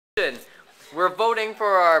We're voting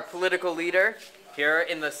for our political leader here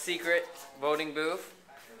in the secret voting booth.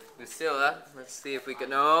 Lucilla, let's see if we can.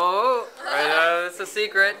 No, right, it's a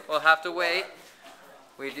secret. We'll have to wait.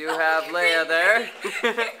 We do have Leia there.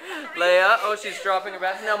 Leia, oh, she's dropping her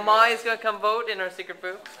back. Now Mai's gonna come vote in our secret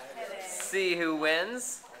booth. See who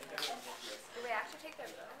wins. Do we actually take their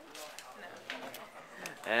vote?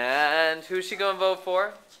 No. And who's she gonna vote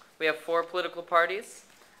for? We have 4 political parties.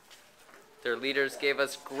 Their leaders gave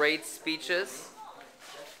us great speeches.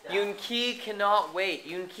 Yoon Ki cannot wait.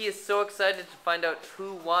 Yoon Ki is so excited to find out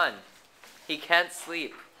who won. He can't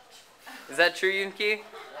sleep. Is that true, Yoon Ki? 1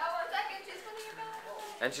 second, she's putting her ballot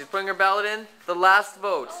in. And she's putting her ballot in. The last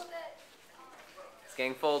vote. It's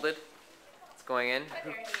getting folded. It's going in. Put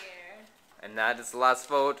her here. And that is the last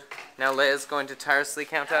vote. Now Leia's going to tirelessly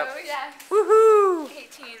count up. Oh, yes. Woohoo!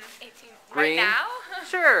 18. Green. Right now?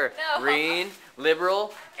 Sure. No. Green,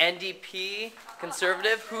 Liberal, NDP,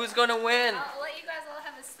 Conservative. Who's going to win? I'll let you guys all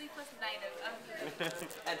have a sleepless night of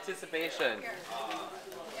Anticipation. Yeah.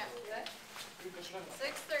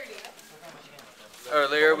 6:30.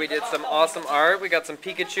 Earlier we did some awesome art. We got some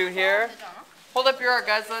Pikachu here. Hold up your art,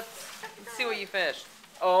 guys. Let's see what you finished.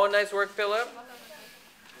 Oh, nice work, Philip.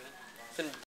 Some